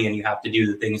a billion, you have to do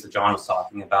the things that John was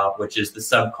talking about, which is the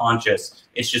subconscious.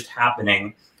 It's just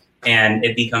happening, and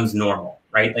it becomes normal,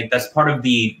 right? Like that's part of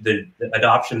the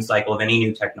adoption cycle of any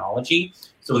new technology.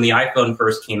 So when the iPhone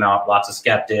first came out, lots of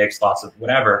skeptics, lots of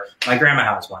whatever. My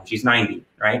grandma has one. She's 90,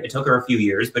 right? It took her a few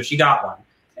years, but she got one.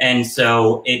 And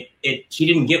so she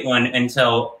didn't get one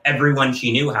until everyone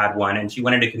she knew had one, and she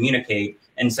wanted to communicate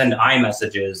and send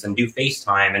iMessages and do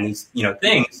FaceTime and these,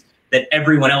 things that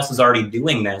everyone else is already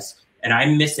doing this, and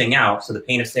I'm missing out. So the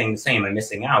pain of staying the same, I'm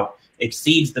missing out,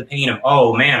 exceeds the pain of,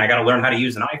 oh man, I got to learn how to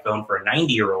use an iPhone for a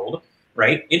 90-year-old,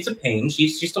 right? It's a pain. She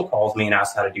still calls me and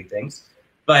asks how to do things,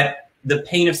 but the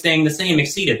pain of staying the same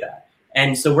exceeded that.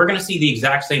 And so we're going to see the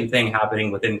exact same thing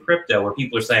happening within crypto, where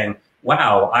people are saying,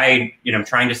 wow, I'm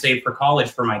trying to save for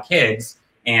college for my kids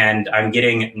and I'm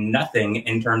getting nothing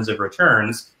in terms of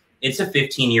returns. It's a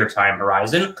 15-year time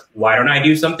horizon. Why don't I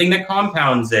do something that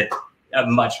compounds at a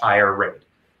much higher rate?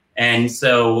 And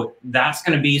so that's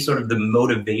going to be sort of the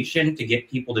motivation to get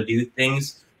people to do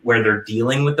things where they're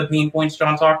dealing with the pain points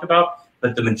John talked about.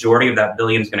 But the majority of that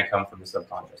billion is going to come from the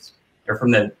subconscious, or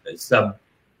from the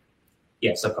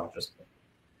subconscious.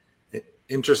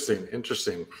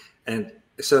 Interesting. And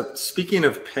so speaking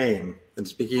of pain and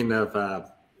speaking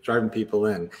of driving people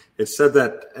in, it's said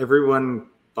that everyone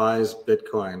buys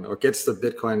Bitcoin or gets the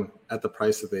Bitcoin at the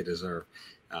price that they deserve.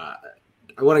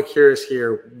 I want to curious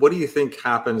here, what do you think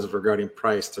happens regarding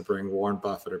price to bring Warren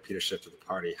Buffett or Peter Schiff to the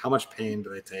party? How much pain do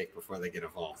they take before they get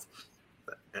involved?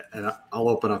 And I'll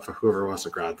open up for whoever wants to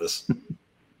grab this.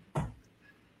 All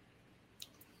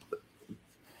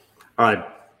right.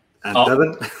 And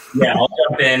Deven? Yeah, I'll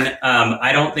jump in.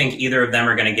 I don't think either of them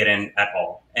are going to get in at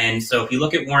all. And so if you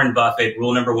look at Warren Buffett,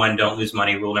 rule number 1, don't lose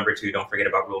money. Rule number 2, don't forget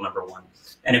about rule number 1.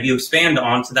 And if you expand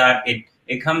onto that,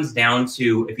 it comes down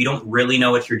to, if you don't really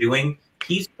know what you're doing,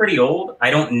 he's pretty old.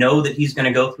 I don't know that he's going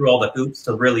to go through all the hoops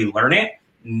to really learn it.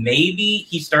 Maybe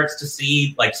he starts to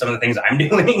see like some of the things I'm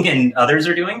doing and others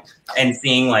are doing and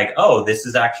seeing like, oh, this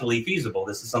is actually feasible.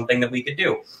 This is something that we could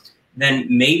do. Then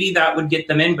maybe that would get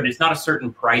them in, but it's not a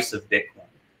certain price of Bitcoin,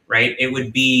 right? It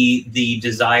would be the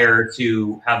desire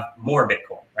to have more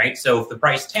Bitcoin, right? So if the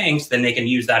price tanks, then they can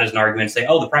use that as an argument and say,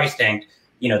 oh, the price tanked,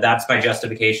 that's my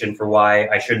justification for why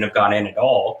I shouldn't have gone in at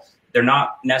all. They're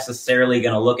not necessarily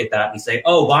going to look at that and say,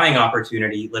 oh, buying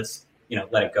opportunity, let's,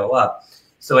 let it go up.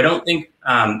 So I don't think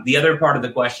the other part of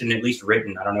the question, at least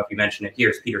written, I don't know if you mentioned it here,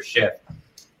 is Peter Schiff.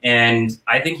 And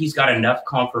I think he's got enough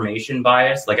confirmation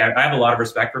bias. Like I have a lot of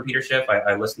respect for Peter Schiff.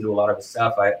 I listen to a lot of his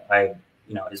stuff. I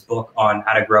his book on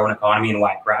how to grow an economy and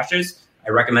why it crashes. I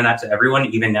recommend that to everyone,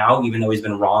 even now, even though he's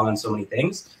been wrong on so many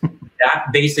things. That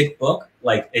basic book,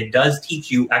 like it does teach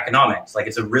you economics. Like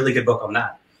it's a really good book on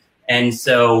that. And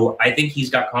so I think he's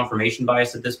got confirmation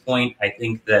bias at this point. I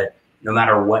think that no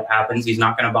matter what happens, he's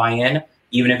not going to buy in.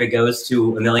 Even if it goes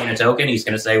to $1 million a token, he's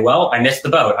going to say, well, I missed the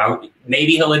boat.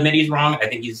 Maybe he'll admit he's wrong. I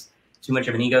think he's too much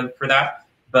of an ego for that.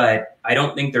 But I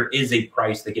don't think there is a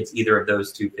price that gets either of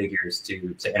those two figures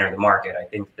to enter the market. I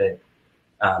think that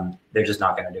they're just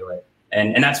not going to do it.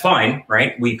 And that's fine,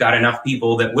 right? We've got enough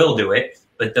people that will do it.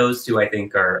 But those two, I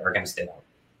think, are going to stay out.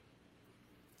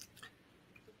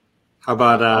 How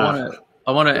about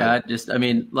I want to add just,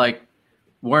 like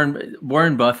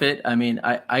Warren Buffett.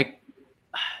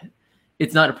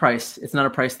 It's not a price. It's not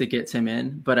a price that gets him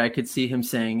in. But I could see him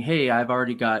saying, "Hey, I've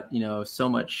already got so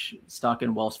much stock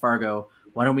in Wells Fargo.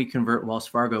 Why don't we convert Wells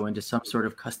Fargo into some sort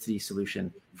of custody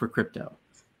solution for crypto,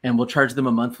 and we'll charge them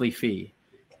a monthly fee."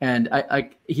 And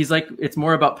he's like, it's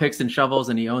more about picks and shovels,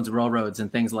 and he owns railroads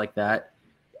and things like that.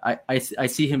 I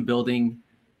see him building.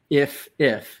 If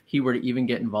he were to even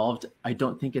get involved, I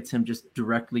don't think it's him just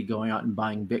directly going out and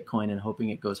buying Bitcoin and hoping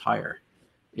it goes higher.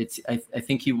 I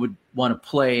think he would want to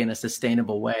play in a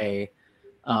sustainable way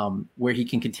where he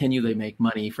can continually make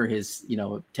money for his,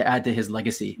 to add to his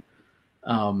legacy.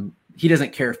 He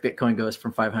doesn't care if Bitcoin goes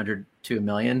from 500 to $1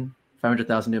 million,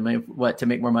 500,000 to $1 million, what, to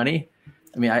make more money?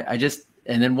 And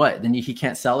then what? Then he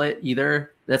can't sell it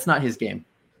either. That's not his game.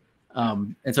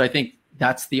 And so I think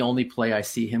that's the only play I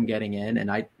see him getting in.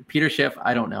 And Peter Schiff,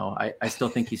 I don't know. I still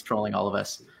think he's trolling all of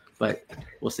us, but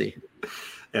we'll see.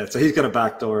 Yeah, so he's going to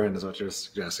backdoor in, is what you're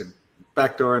suggesting.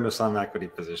 Backdoor into some equity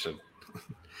position.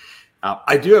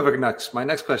 I do have my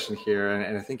next question here,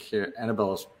 and I think here,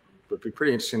 Annabelle, would be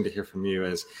pretty interesting to hear from you.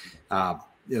 Is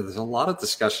there's a lot of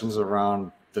discussions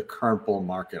around the current bull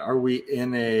market. Do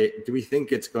we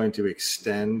think it's going to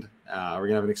extend? Are we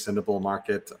going to have an extendable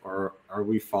market, or are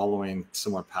we following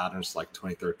similar patterns like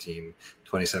 2013,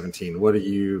 2017? What are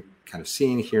you kind of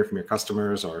seeing here from your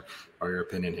customers, or your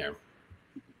opinion here?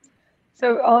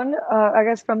 So I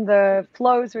guess from the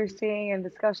flows we're seeing and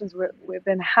discussions we've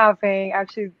been having,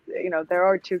 actually, there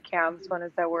are two camps. One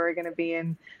is that we're going to be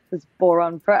in this bull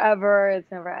run forever.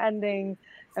 It's never ending.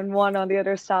 And one on the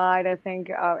other side, I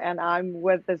think, and I'm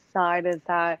with this side, is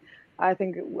that I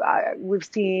think we've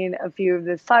seen a few of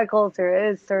the cycles.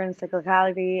 There is certain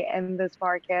cyclicality in this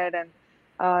market.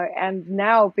 And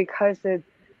now because the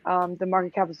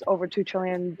market cap is over $2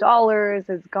 trillion,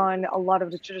 it's gone a lot of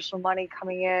the traditional money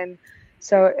coming in.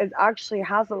 So it actually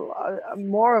has a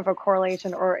more of a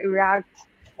correlation, or it reacts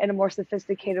in a more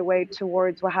sophisticated way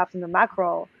towards what happens in the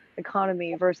macro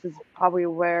economy versus probably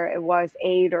where it was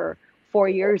 8 or 4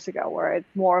 years ago, where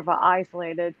it's more of an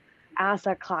isolated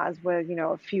asset class with,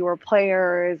 fewer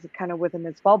players kind of within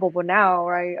its bubble. But now,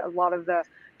 right, a lot of the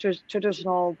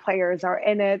traditional players are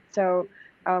in it. So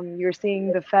you're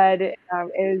seeing the Fed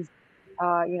is,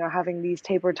 having these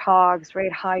taper talks,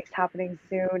 rate hikes happening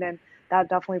soon. And that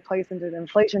definitely plays into the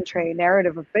inflation trade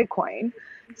narrative of Bitcoin.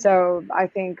 So I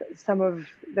think some of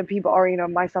the people, or,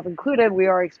 myself included, we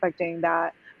are expecting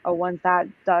that once that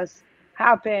does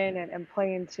happen and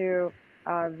play into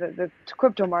the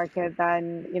crypto market,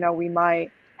 then, we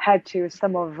might head to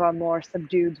some of a more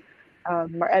subdued.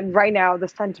 And right now, the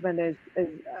sentiment is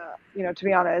to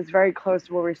be honest, is very close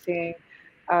to what we're seeing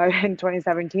in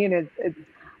 2017. It's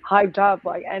hyped up,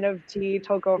 like NFT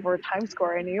took over Times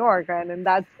Square in New York, and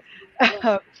that's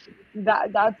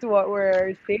that's what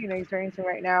we're seeing and experiencing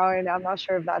right now. And I'm not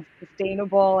sure if that's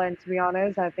sustainable. And to be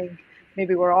honest, I think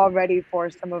maybe we're all ready for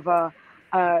some of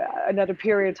another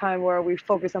period of time where we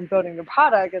focus on building the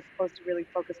product as opposed to really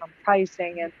focus on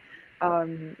pricing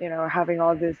and having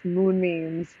all these moon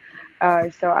memes.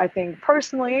 So I think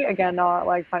personally, again, not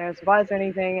like financial advisor or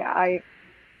anything, I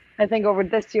think over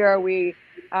this year we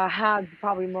had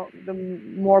probably the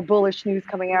more bullish news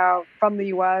coming out from the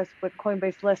US with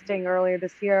Coinbase listing earlier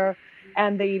this year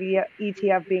and the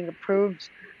ETF being approved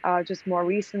just more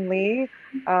recently.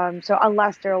 So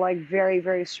unless they're like very,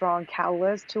 very strong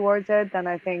catalysts towards it, then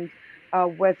I think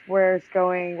with where it's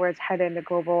going, where it's headed in the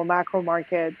global macro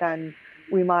market, then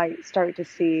we might start to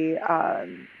see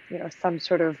some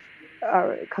sort of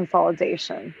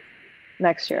consolidation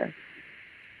next year.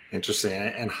 Interesting.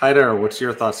 And Haider, what's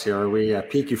your thoughts here? Are we at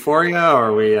peak euphoria, or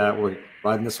are we're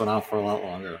riding this one out for a lot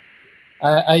longer?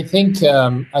 I think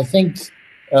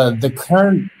the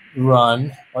current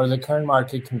run or the current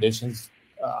market conditions,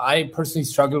 I personally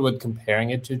struggle with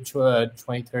comparing it to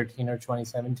 2013 or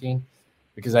 2017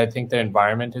 because I think the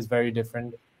environment is very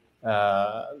different.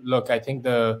 Look, I think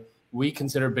we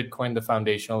consider Bitcoin the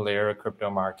foundational layer of crypto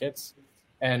markets,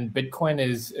 and Bitcoin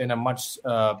is in a much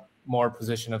more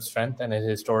position of strength than it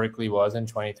historically was in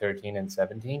 2013 and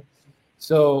 17.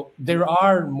 So there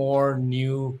are more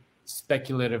new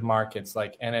speculative markets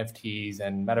like NFTs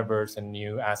and metaverse and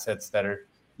new assets that are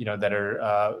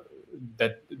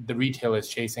that the retail is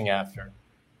chasing after.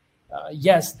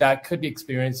 Yes, that could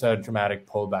experience a dramatic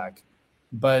pullback,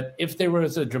 but if there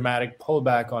was a dramatic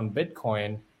pullback on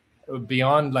Bitcoin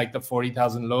beyond like the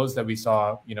 40,000 lows that we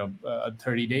saw,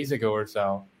 30 days ago or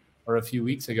so, or a few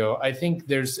weeks ago, I think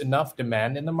there's enough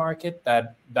demand in the market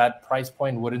that that price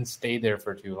point wouldn't stay there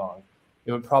for too long.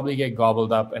 It would probably get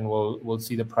gobbled up, and we'll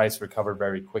see the price recover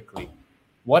very quickly.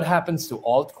 What happens to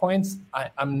altcoins?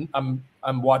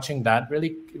 I'm watching that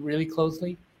really, really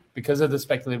closely because of the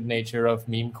speculative nature of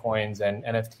meme coins and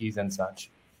NFTs and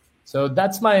such. So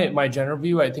that's my general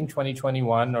view. I think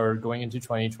 2021 or going into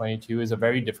 2022 is a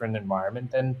very different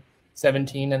environment than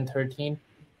 17 and 13.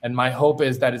 And my hope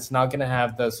is that it's not going to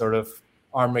have the sort of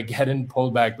Armageddon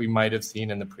pullback we might have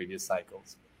seen in the previous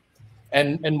cycles.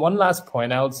 And one last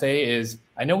point I would say is,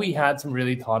 I know we had some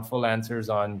really thoughtful answers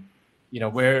on,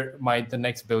 where might the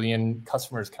next billion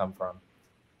customers come from.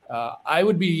 I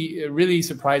would be really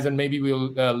surprised, and maybe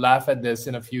we'll laugh at this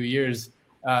in a few years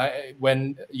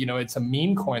when, it's a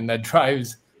meme coin that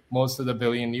drives most of the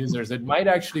billion users. It might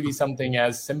actually be something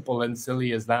as simple and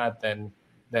silly as that than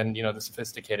the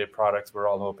sophisticated products we're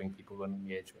all hoping people will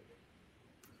engage with.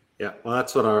 Yeah, well,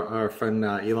 that's what our friend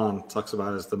Elon talks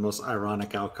about as the most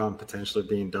ironic outcome potentially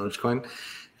being Dogecoin.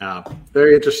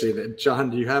 Very interesting.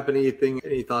 John, do you have any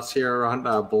thoughts here around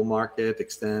bull market,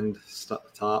 extend,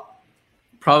 top?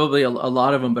 Probably a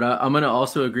lot of them, but I'm going to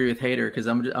also agree with Haider because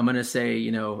I'm going to say,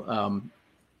 when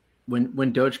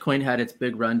Dogecoin had its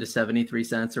big run to 73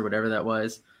 cents or whatever that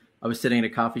was, I was sitting in a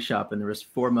coffee shop and there was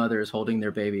 4 mothers holding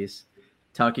their babies,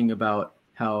 talking about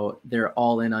how they're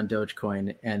all in on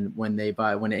Dogecoin, and when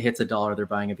it hits $1, they're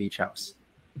buying a beach house.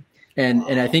 And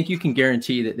I think you can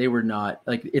guarantee that they were not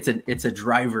like, it's a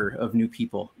driver of new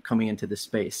people coming into the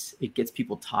space. It gets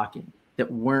people talking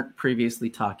that weren't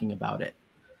previously talking about it.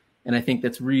 And I think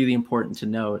that's really important to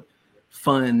note.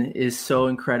 Fun is so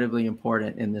incredibly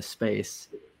important in this space.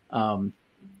 And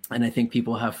I think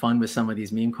people have fun with some of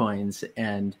these meme coins,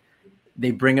 and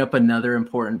they bring up another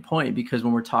important point, because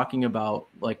when we're talking about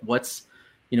like what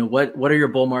are your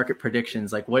bull market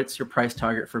predictions? Like, what's your price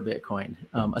target for Bitcoin?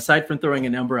 Aside from throwing a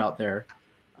number out there,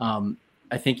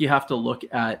 I think you have to look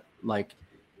at, like,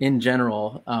 in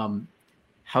general,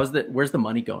 where's the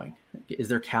money going? Is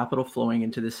there capital flowing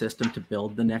into the system to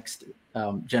build the next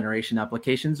generation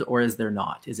applications, or is there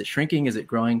not? Is it shrinking? Is it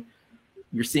growing?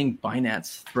 You're seeing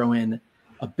Binance throw in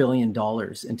 $1 billion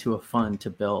into a fund to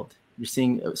build. You're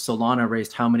seeing Solana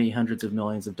raised how many hundreds of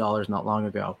millions of dollars not long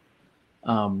ago.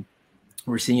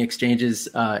 We're seeing exchanges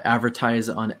advertise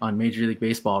on Major League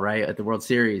Baseball, right, at the World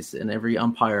Series, and every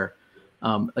umpire.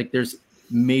 Like there's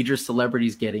major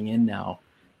celebrities getting in now.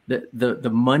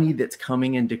 The money that's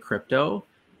coming into crypto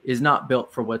is not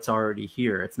built for what's already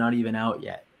here. It's not even out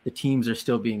yet. The teams are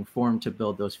still being formed to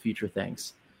build those future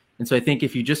things. And so I think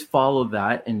if you just follow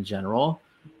that in general,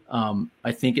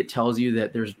 I think it tells you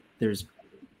that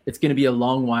it's going to be a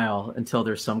long while until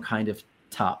there's some kind of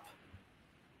top.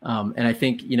 And I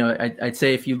think, I'd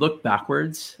say if you look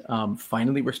backwards,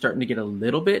 finally, we're starting to get a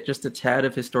little bit, just a tad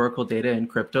of historical data in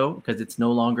crypto because it's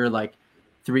no longer like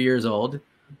 3 years old.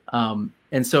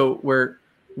 And so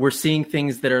we're seeing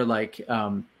things that are like,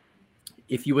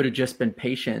 if you would have just been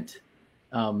patient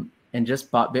and just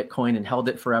bought Bitcoin and held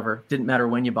it forever, didn't matter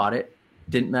when you bought it,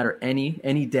 didn't matter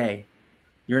any day,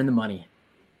 you're in the money.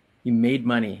 You made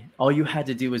money. All you had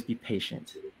to do was be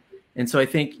patient. And so I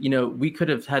think, we could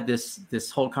have had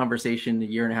this whole conversation a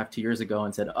year and a half, 2 years ago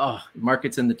and said, oh,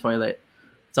 market's in the toilet.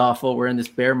 It's awful. We're in this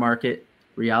bear market.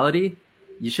 Reality,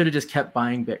 you should have just kept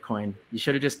buying Bitcoin. You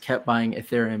should have just kept buying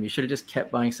Ethereum. You should have just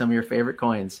kept buying some of your favorite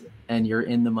coins and you're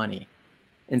in the money.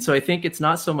 And so I think it's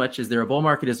not so much is there a bull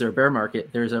market, is there a bear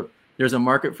market? There's a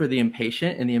market for the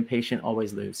impatient, and the impatient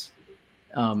always lose.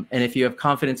 And if you have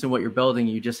confidence in what you're building,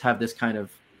 you just have this kind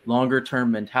of longer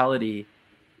term mentality,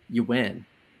 you win.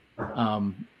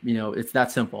 It's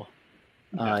that simple.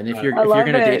 And if you're going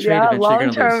to day trade, eventually you're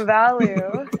going to lose. Long-term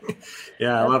value.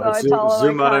 Yeah, I love it.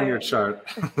 Zoom out on your chart.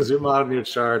 Zoom out on your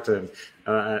chart. And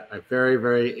a very,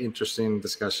 very interesting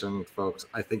discussion, folks.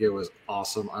 I think it was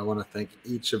awesome. I want to thank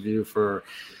each of you for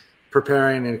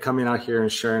preparing and coming out here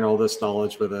and sharing all this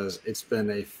knowledge with us. It's been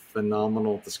a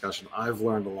phenomenal discussion. I've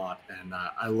learned a lot, and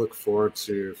I look forward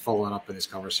to following up in these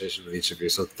conversations with each of you.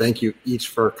 So thank you each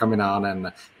for coming on,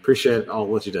 and appreciate all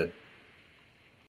what you did.